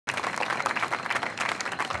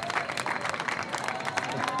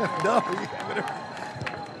No.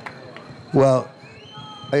 Well,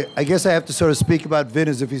 I guess I have to sort of speak about Vin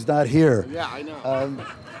as if he's not here. Yeah, I know.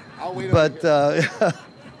 I'll wait. But,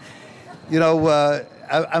 you know,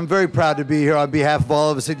 I'm very proud to be here on behalf of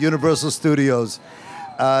all of us at Universal Studios.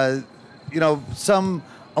 You know,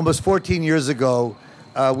 almost 14 years ago,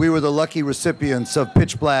 we were the lucky recipients of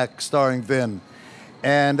Pitch Black starring Vin.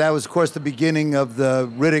 And that was, of course, the beginning of the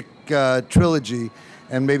Riddick trilogy,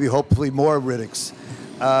 and maybe hopefully more Riddicks.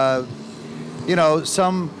 You know,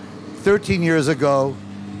 some 13 years ago,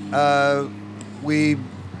 we,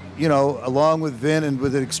 you know, along with Vin and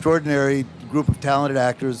with an extraordinary group of talented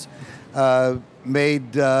actors,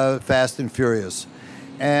 made Fast and Furious.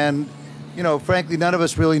 And, you know, frankly, none of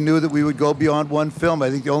us really knew that we would go beyond one film. I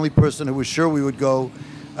think the only person who was sure we would go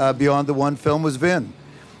beyond the one film was Vin.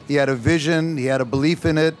 He had a vision, he had a belief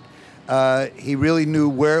in it, he really knew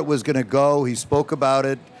where it was going to go, he spoke about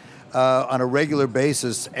it on a regular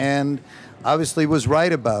basis, and obviously was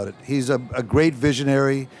right about it. He's a great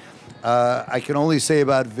visionary. I can only say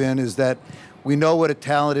about Vin is that we know what a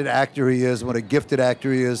talented actor he is, what a gifted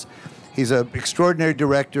actor he is. He's an extraordinary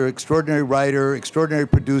director, extraordinary writer, extraordinary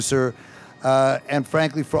producer, and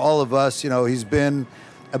frankly, for all of us, you know, he's been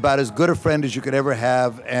about as good a friend as you could ever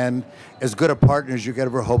have and as good a partner as you could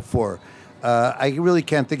ever hope for. I really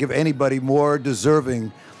can't think of anybody more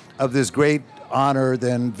deserving of this great honor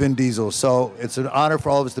than Vin Diesel. So it's an honor for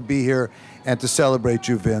all of us to be here and to celebrate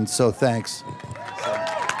you, Vin. So thanks.